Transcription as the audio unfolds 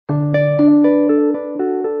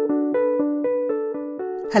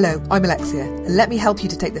Hello, I'm Alexia, and let me help you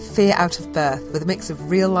to take the fear out of birth with a mix of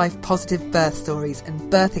real-life positive birth stories and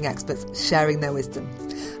birthing experts sharing their wisdom.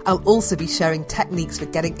 I'll also be sharing techniques for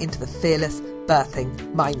getting into the fearless birthing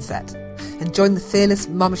mindset. And join the Fearless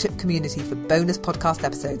Mumship community for bonus podcast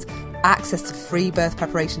episodes, access to free birth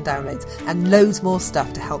preparation downloads, and loads more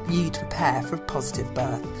stuff to help you to prepare for a positive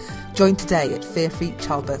birth. Join today at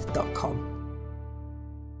fearfreechildbirth.com.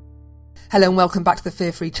 Hello and welcome back to the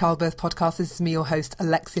Fear Free Childbirth podcast. This is me, your host,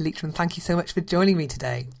 Alexia Leachman. Thank you so much for joining me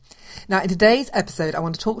today. Now, in today's episode, I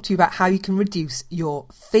want to talk to you about how you can reduce your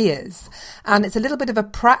fears. And it's a little bit of a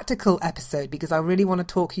practical episode because I really want to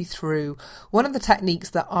talk you through one of the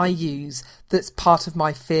techniques that I use that's part of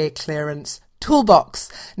my fear clearance toolbox.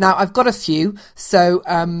 Now, I've got a few, so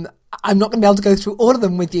I'm not going to be able to go through all of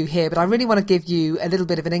them with you here, but I really want to give you a little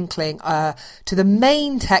bit of an inkling to the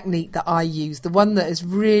main technique that I use, the one that has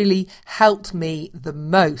really helped me the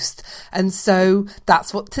most. And so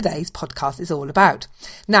that's what today's podcast is all about.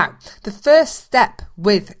 Now, the first step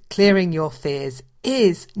with clearing your fears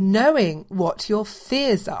is knowing what your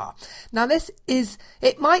fears are. Now,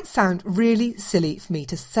 it might sound really silly for me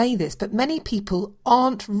to say this, but many people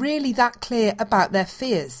aren't really that clear about their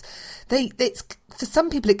fears. For some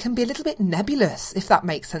people, it can be a little bit nebulous, if that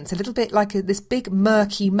makes sense, a little bit like this big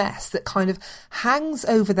murky mess that kind of hangs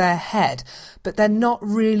over their head, but they're not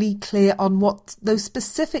really clear on what those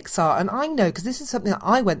specifics are. And I know, because this is something that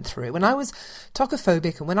I went through when I was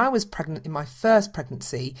tocophobic and when I was pregnant in my first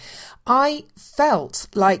pregnancy, I felt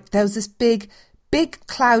like there was this big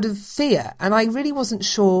cloud of fear, and I really wasn't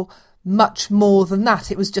sure much more than that.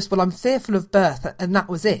 It was just, well, I'm fearful of birth, and that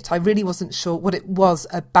was it. I really wasn't sure what it was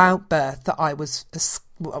about birth that I was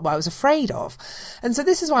afraid of. And so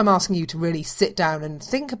this is why I'm asking you to really sit down and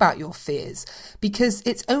think about your fears, because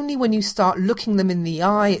it's only when you start looking them in the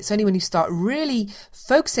eye, it's only when you start really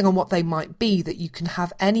focusing on what they might be that you can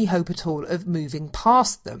have any hope at all of moving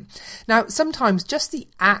past them. Now, sometimes just the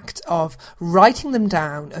act of writing them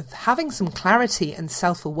down, of having some clarity and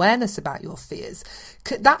self-awareness about your fears,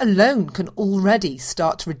 that alone can already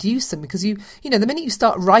start to reduce them, because you know, the minute you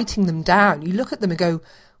start writing them down, you look at them and go,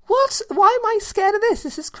 what? Why am I scared of this?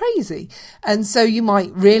 This is crazy. And so you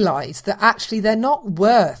might realise that actually they're not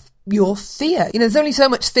worth your fear. You know, there's only so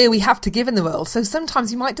much fear we have to give in the world. So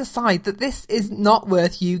sometimes you might decide that this is not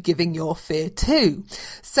worth you giving your fear to.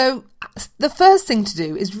 So the first thing to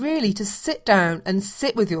do is really to sit down and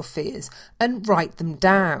sit with your fears and write them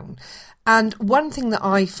down. And one thing that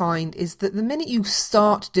I find is that the minute you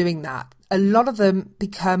start doing that, a lot of them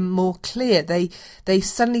become more clear. They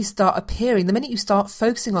suddenly start appearing. The minute you start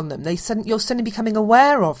focusing on them, you're suddenly becoming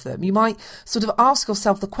aware of them. You might sort of ask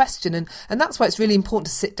yourself the question, and that's why it's really important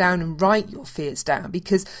to sit down and write your fears down,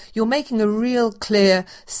 because you're making a real clear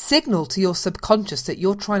signal to your subconscious that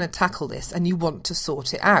you're trying to tackle this and you want to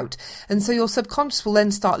sort it out. And so your subconscious will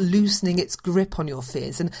then start loosening its grip on your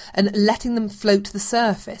fears and letting them float to the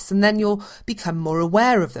surface, and then you'll become more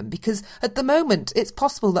aware of them, because at the moment it's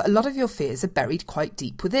possible that a lot of your fears are buried quite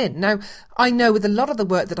deep within. Now, I know with a lot of the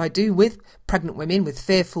work that I do with pregnant women, with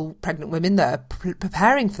fearful pregnant women that are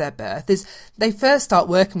preparing for their birth, is they first start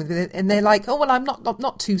working with it and they're like, oh, well, I'm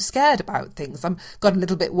not too scared about things. I'm got a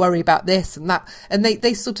little bit worried about this and that. And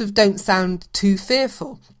they sort of don't sound too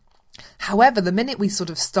fearful. However, the minute we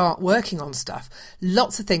sort of start working on stuff,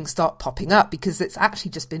 lots of things start popping up because it's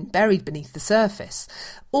actually just been buried beneath the surface.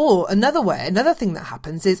 Or another thing that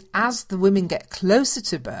happens is as the women get closer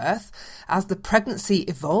to birth, as the pregnancy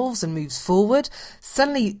evolves and moves forward,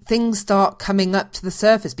 suddenly things start coming up to the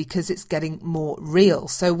surface because it's getting more real.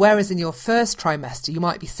 So whereas in your first trimester, you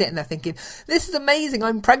might be sitting there thinking, this is amazing,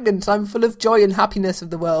 I'm pregnant, I'm full of joy and happiness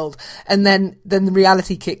of the world. And then the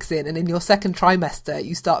reality kicks in. And in your second trimester,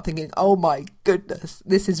 you start thinking, oh my goodness,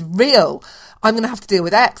 this is real. I'm going to have to deal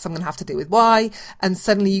with X, I'm going to have to deal with Y. And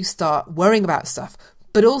suddenly you start worrying about stuff.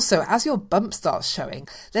 But also, as your bump starts showing,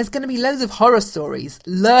 there's going to be loads of horror stories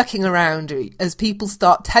lurking around you as people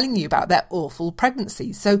start telling you about their awful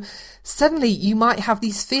pregnancies. So suddenly you might have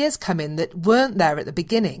these fears come in that weren't there at the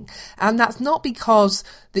beginning. And that's not because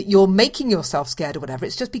that you're making yourself scared or whatever.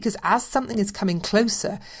 It's just because as something is coming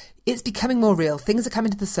closer, it's becoming more real, things are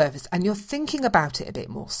coming to the surface and you're thinking about it a bit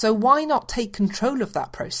more. So why not take control of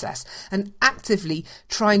that process and actively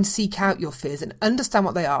try and seek out your fears and understand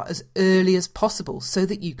what they are as early as possible so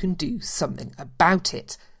that you can do something about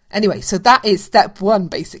it. Anyway, so that is step one,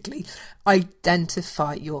 basically.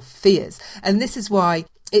 Identify your fears. And this is why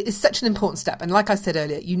it is such an important step. And like I said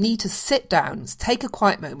earlier, you need to sit down, take a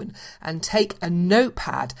quiet moment and take a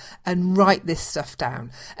notepad and write this stuff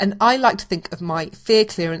down. And I like to think of my fear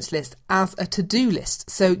clearance list as a to-do list.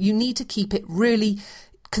 So you need to keep it really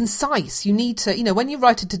concise. You need to, when you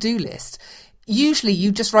write a to-do list, usually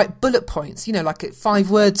you just write bullet points, like 5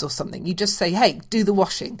 words or something. You just say, hey, do the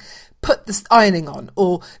washing, put the ironing on,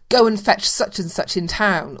 or go and fetch such and such in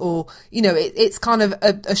town, or, it's kind of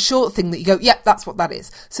a short thing that you go, yep, that's what that is.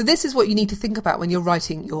 So this is what you need to think about when you're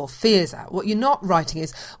writing your fears out. What you're not writing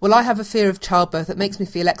is, well, I have a fear of childbirth that makes me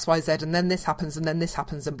feel X, Y, Z, and then this happens, and then this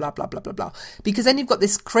happens, and blah, blah, blah, blah, blah. Because then you've got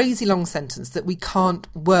this crazy long sentence that we can't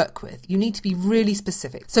work with. You need to be really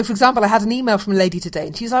specific. So, for example, I had an email from a lady today,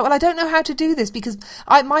 and she's like, well, I don't know how to do this because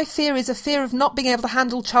my fear is a fear of not being able to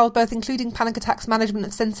handle childbirth, including panic attacks, management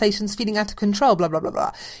of sensations, feeling out of control, blah, blah, blah,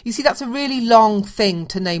 blah. You see, that's a really long thing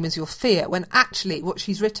to name as your fear, when actually what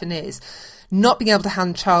she's written is not being able to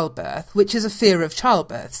handle childbirth, which is a fear of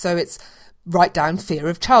childbirth. So it's write down fear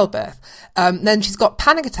of childbirth. Then she's got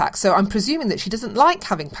panic attacks. So I'm presuming that she doesn't like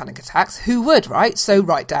having panic attacks. Who would, right? So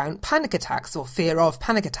write down panic attacks or fear of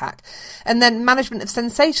panic attack. And then management of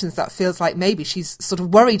sensations. That feels like maybe she's sort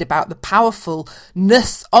of worried about the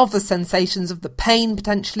powerfulness of the sensations, of the pain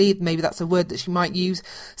potentially. Maybe that's a word that she might use.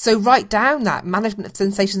 So write down that management of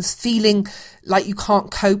sensations, feeling like you can't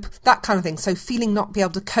cope, that kind of thing. So feeling not be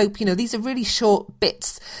able to cope, these are really short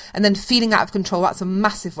bits. And then feeling out of control, that's a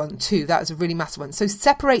massive one too. That is a really massive one. So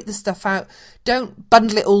separate the stuff out. Don't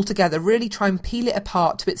bundle it all together. Really try and peel it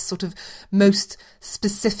apart to its sort of most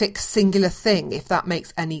specific singular thing, if that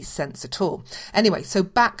makes any sense at all. Anyway, so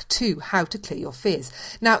back to how to clear your fears.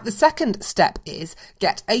 Now, the second step is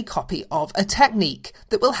get a copy of a technique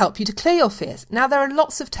that will help you to clear your fears. Now, there are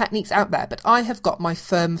lots of techniques out there, but I have got my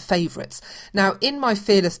firm favourites. Now, in my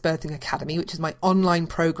Fearless Birthing Academy, which is my online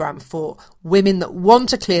programme for women that want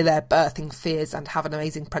to clear their birthing fears and have an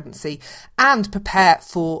amazing pregnancy and prepare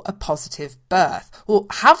for a positive birth, or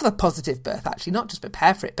have the positive birth, actually, not just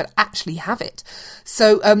prepare for it, but actually have it.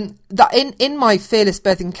 So that in my Fearless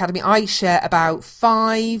Birthing Academy, I share about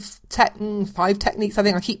five techniques. I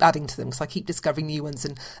think I keep adding to them because I keep discovering new ones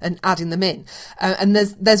and adding them in. And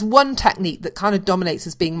there's one technique that kind of dominates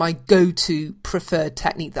as being my go-to preferred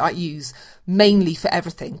technique that I use mainly for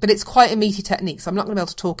everything. But it's quite a meaty technique, so I'm not going to be able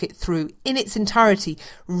to talk it through in its entirety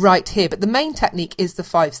right here. But the main technique is the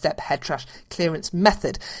 5-step head trash clearance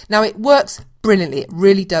method. Now, it works brilliantly. It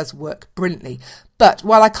really does work brilliantly. But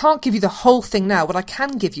while I can't give you the whole thing now, what I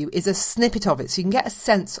can give you is a snippet of it so you can get a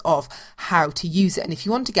sense of how to use it. And if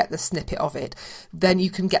you want to get the snippet of it, then you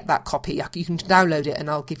can get that copy. You can download it and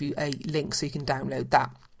I'll give you a link so you can download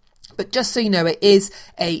that. But just so you know, it is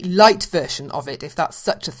a light version of it, if that's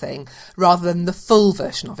such a thing, rather than the full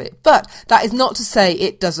version of it. But that is not to say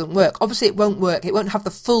it doesn't work. Obviously, it won't work. It won't have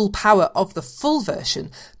the full power of the full version,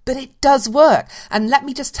 but it does work. And let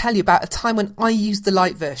me just tell you about a time when I used the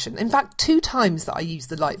light version. In fact, 2 times that I used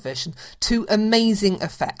the light version to amazing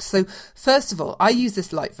effect. So first of all, I used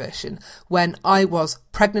this light version when I was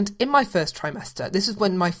pregnant in my first trimester. This was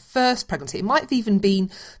when my first pregnancy, it might have even been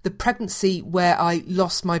the pregnancy where I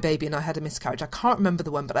lost my baby and I had a miscarriage. I can't remember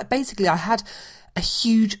the one, but I had a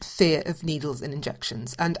huge fear of needles and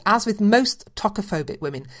injections. And as with most tocophobic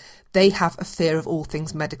women, they have a fear of all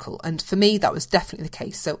things medical. And for me, that was definitely the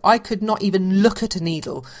case. So I could not even look at a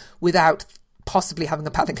needle without possibly having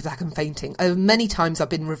a panic attack and fainting. Many times I've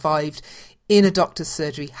been revived in a doctor's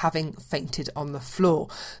surgery having fainted on the floor.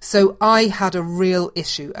 So I had a real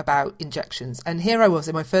issue about injections. And here I was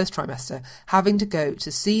in my first trimester having to go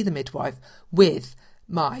to see the midwife with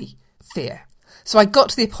my fear. So I got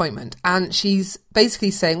to the appointment and she's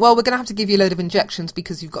basically saying, well, we're going to have to give you a load of injections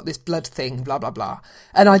because you've got this blood thing, blah, blah, blah.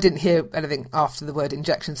 And I didn't hear anything after the word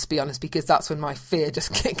injections, to be honest, because that's when my fear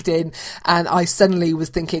just kicked in and I suddenly was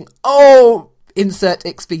thinking, oh, insert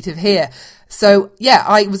expletive here. So yeah,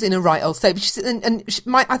 I was in a right old state.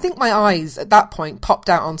 I think my eyes at that point popped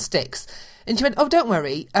out on sticks. And she went, oh, don't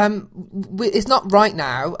worry, it's not right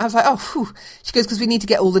now. I was like, oh, whew. She goes, because we need to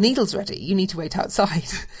get all the needles ready. You need to wait outside.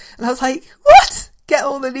 And I was like, what? Get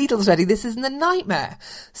all the needles ready? This isn't a nightmare.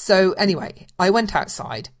 So anyway, I went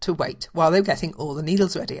outside to wait while they were getting all the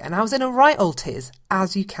needles ready. And I was in a right old tears,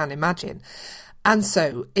 as you can imagine. And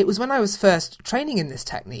so it was when I was first training in this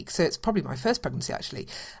technique. So it's probably my first pregnancy, actually.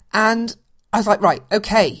 And I was like, right,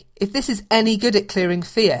 okay, if this is any good at clearing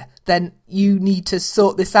fear, then you need to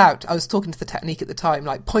sort this out. I was talking to the technique at the time,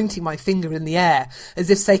 like pointing my finger in the air as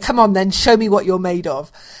if say, come on then, show me what you're made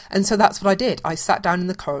of. And so that's what I did. I sat down in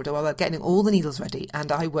the corridor while they were getting all the needles ready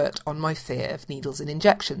and I worked on my fear of needles and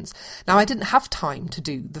injections. Now, I didn't have time to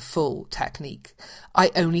do the full technique.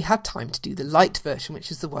 I only had time to do the light version,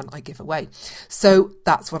 which is the one I give away. So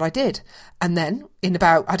that's what I did. And then in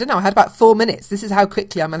about, I had about 4 minutes. This is how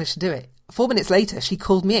quickly I managed to do it. 4 minutes later, she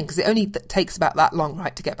called me in because it only takes about that long,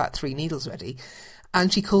 right, to get about 3 needles ready.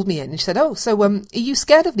 And she called me in and she said, "Oh, so are you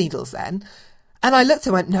scared of needles then?" And I looked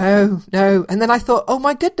and went, no. And then I thought, oh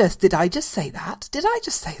my goodness, did I just say that?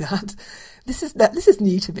 This is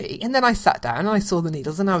new to me. And then I sat down and I saw the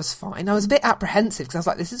needles and I was fine. I was a bit apprehensive because I was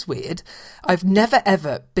like, this is weird. I've never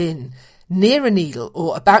ever been near a needle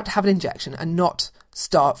or about to have an injection and not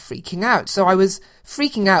start freaking out. So I was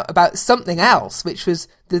freaking out about something else, which was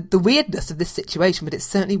the weirdness of this situation, but it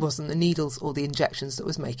certainly wasn't the needles or the injections that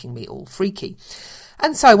was making me all freaky.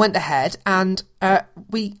 And so I went ahead and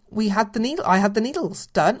we had the needle. I had the needles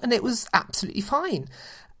done and it was absolutely fine.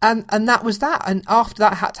 And that was that. And after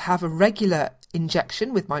that, I had to have a regular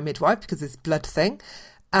injection with my midwife because of this blood thing.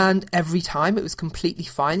 And every time it was completely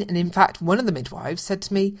fine. And in fact, one of the midwives said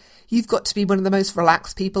to me, "You've got to be one of the most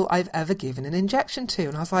relaxed people I've ever given an injection to."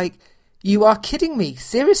 And I was like, you are kidding me.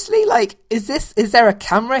 Seriously? Like, is there a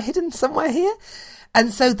camera hidden somewhere here?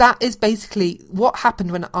 And so that is basically what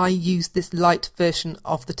happened when I used this light version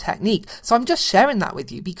of the technique. So I'm just sharing that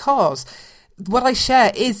with you because what I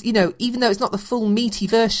share is, even though it's not the full meaty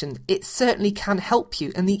version, it certainly can help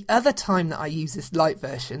you. And the other time that I use this light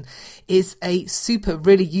version is a super,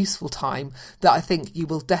 really useful time that I think you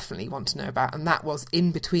will definitely want to know about. And that was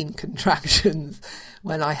in between contractions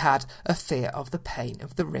when I had a fear of the pain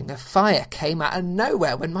of the ring of fire. Came out of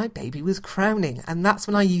nowhere when my baby was crowning. And that's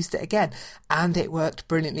when I used it again. And it worked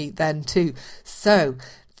brilliantly then too. So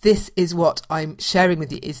this is what I'm sharing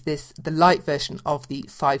with you, is the light version of the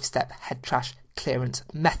 5-step head trash clearance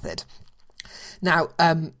method. Now,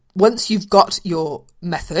 once you've got your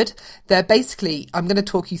method, I'm going to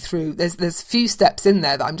talk you through, there's a few steps in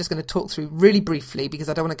there that I'm just going to talk through really briefly because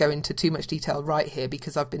I don't want to go into too much detail right here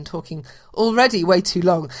because I've been talking already way too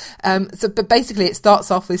long. But basically it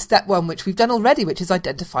starts off with step 1, which we've done already, which is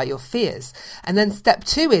identify your fears. And then step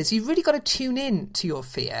 2 is you've really got to tune in to your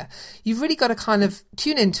fear. You've really got to kind of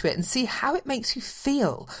tune into it and see how it makes you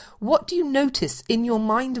feel. What do you notice in your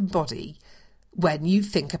mind and body when you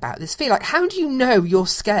think about this fear? Like, how do you know you're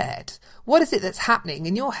scared? What is it that's happening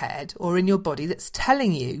in your head or in your body that's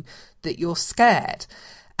telling you that you're scared?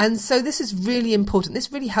 And so this is really important.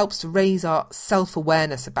 This really helps to raise our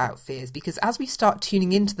self-awareness about fears, because as we start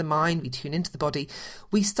tuning into the mind, we tune into the body,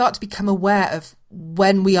 we start to become aware of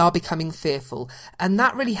when we are becoming fearful. And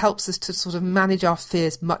that really helps us to sort of manage our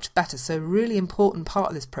fears much better. So a really important part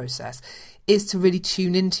of this process is to really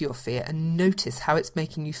tune into your fear and notice how it's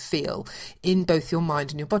making you feel in both your mind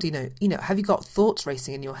and your body. Have you got thoughts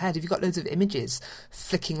racing in your head? Have you got loads of images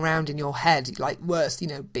flicking around in your head, like worst,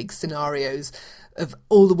 big scenarios of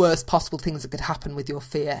all the worst possible things that could happen with your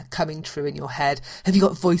fear coming true in your head? Have you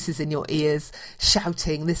got voices in your ears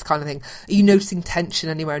shouting, this kind of thing? Are you noticing tension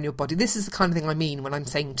anywhere in your body? This is the kind of thing I mean when I'm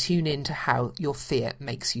saying tune in to how your fear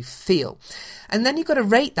makes you feel. And then you've got to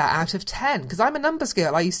rate that out of 10, because I'm a numbers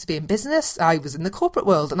girl. I used to be in business, I was in the corporate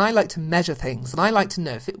world, and I like to measure things and I like to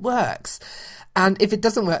know if it works. And if it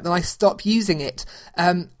doesn't work, then I stop using it.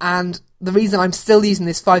 And the reason I'm still using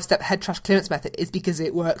this 5-step head trash clearance method is because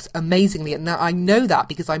it works amazingly. And now I know that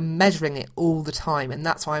because I'm measuring it all the time. And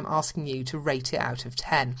that's why I'm asking you to rate it out of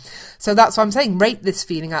 10. So that's why I'm saying rate this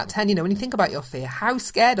feeling out of 10. When you think about your fear, how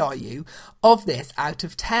scared are you of this out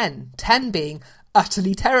of 10? 10 being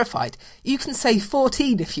utterly terrified. You can say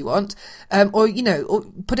 14 if you want, or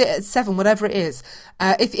put it at 7, whatever it is.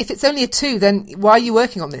 If it's only a 2, then why are you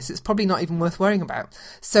working on this? It's probably not even worth worrying about.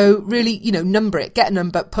 So really, number it, get a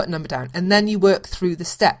number, put a number down, and then you work through the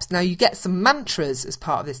steps. Now you get some mantras as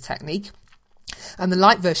part of this technique. And the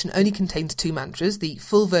light version only contains 2 mantras. The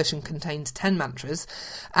full version contains 10 mantras.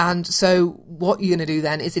 And so what you're going to do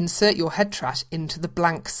then is insert your head trash into the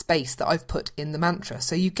blank space that I've put in the mantra.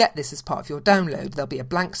 So you get this as part of your download. There'll be a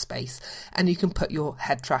blank space and you can put your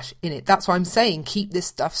head trash in it. That's why I'm saying keep this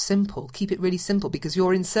stuff simple. Keep it really simple, because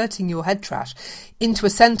you're inserting your head trash into a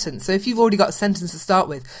sentence. So if you've already got a sentence to start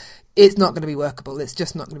with, it's not going to be workable. It's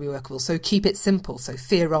just not going to be workable. So keep it simple. So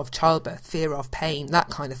fear of childbirth, fear of pain, that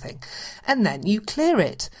kind of thing. And then you clear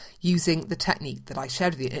it using the technique that I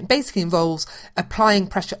shared with you. It basically involves applying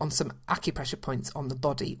pressure on some acupressure points on the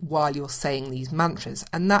body while you're saying these mantras.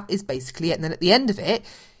 And that is basically it. And then at the end of it,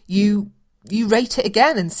 you rate it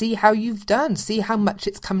again and see how you've done, see how much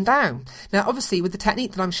it's come down. Now, obviously, with the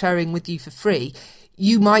technique that I'm sharing with you for free,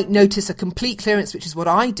 you might notice a complete clearance, which is what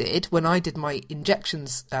I did when I did my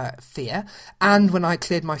injections fear, and when I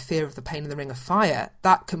cleared my fear of the pain in the ring of fire,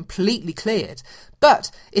 that completely cleared. But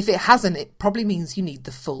if it hasn't, it probably means you need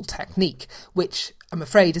the full technique, which I'm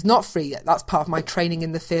afraid is not free yet. That's part of my training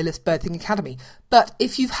in the Fearless Birthing Academy. But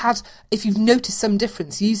if you've noticed some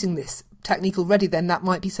difference using this technique already, then that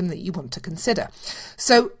might be something that you want to consider.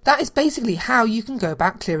 So that is basically how you can go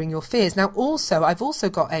about clearing your fears. Now also, I've also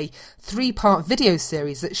got a 3-part video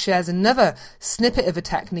series that shares another snippet of a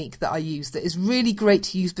technique that I use that is really great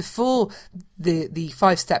to use before the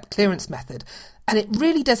 5-step clearance method. And it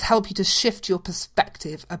really does help you to shift your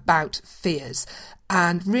perspective about fears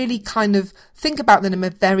and really kind of think about them in a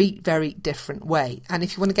very, very different way. And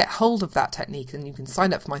if you want to get hold of that technique, then you can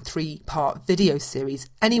sign up for my 3-part video series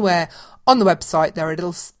anywhere on the website. There are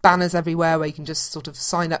little banners everywhere where you can just sort of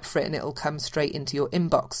sign up for it and it'll come straight into your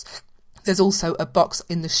inbox. There's also a box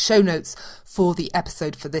in the show notes for the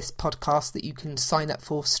episode for this podcast that you can sign up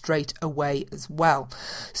for straight away as well.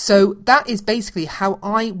 So that is basically how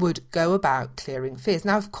I would go about clearing fears.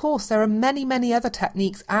 Now, of course, there are many, many other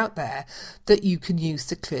techniques out there that you can use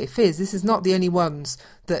to clear fears. This is not the only ones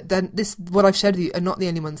what I've shared with you are not the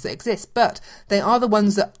only ones that exist, but they are the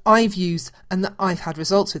ones that I've used and that I've had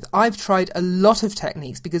results with. I've tried a lot of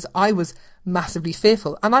techniques because I was massively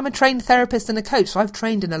fearful, and I'm a trained therapist and a coach, so I've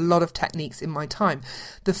trained in a lot of techniques in my time.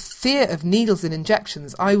 The fear of needles and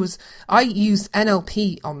injections, I used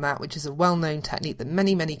NLP on that, which is a well-known technique that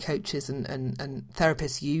many coaches and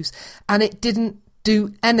therapists use, and it didn't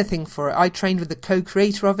do anything for it. I trained with the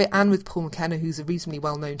co-creator of it and with Paul McKenna, who's a reasonably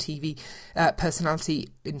well-known TV personality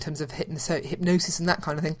in terms of hypnosis and that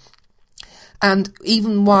kind of thing. And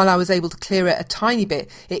even while I was able to clear it a tiny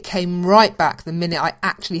bit, it came right back the minute I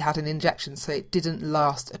actually had an injection, so it didn't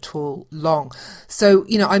last at all long. So,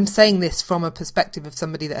 I'm saying this from a perspective of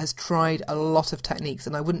somebody that has tried a lot of techniques,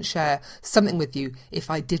 and I wouldn't share something with you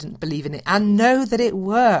if I didn't believe in it and know that it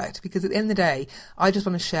worked, because at the end of the day, I just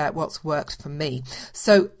want to share what's worked for me.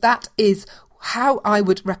 So that is how I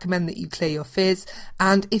would recommend that you clear your fears.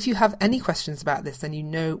 And if you have any questions about this, then you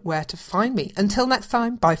know where to find me. Until next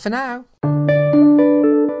time, bye for now.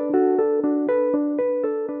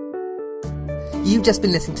 You've just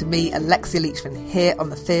been listening to me, Alexia Leachman, here on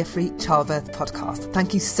the Fear-Free Childbirth podcast.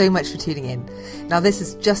 Thank you so much for tuning in. Now, this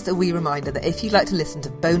is just a wee reminder that if you'd like to listen to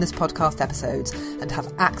bonus podcast episodes and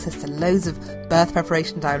have access to loads of birth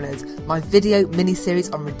preparation downloads, my video mini-series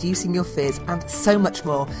on reducing your fears and so much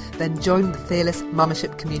more, then join the Fearless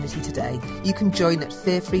Mummership community today. You can join at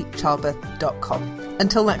fearfreechildbirth.com.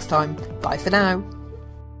 Until next time, bye for now.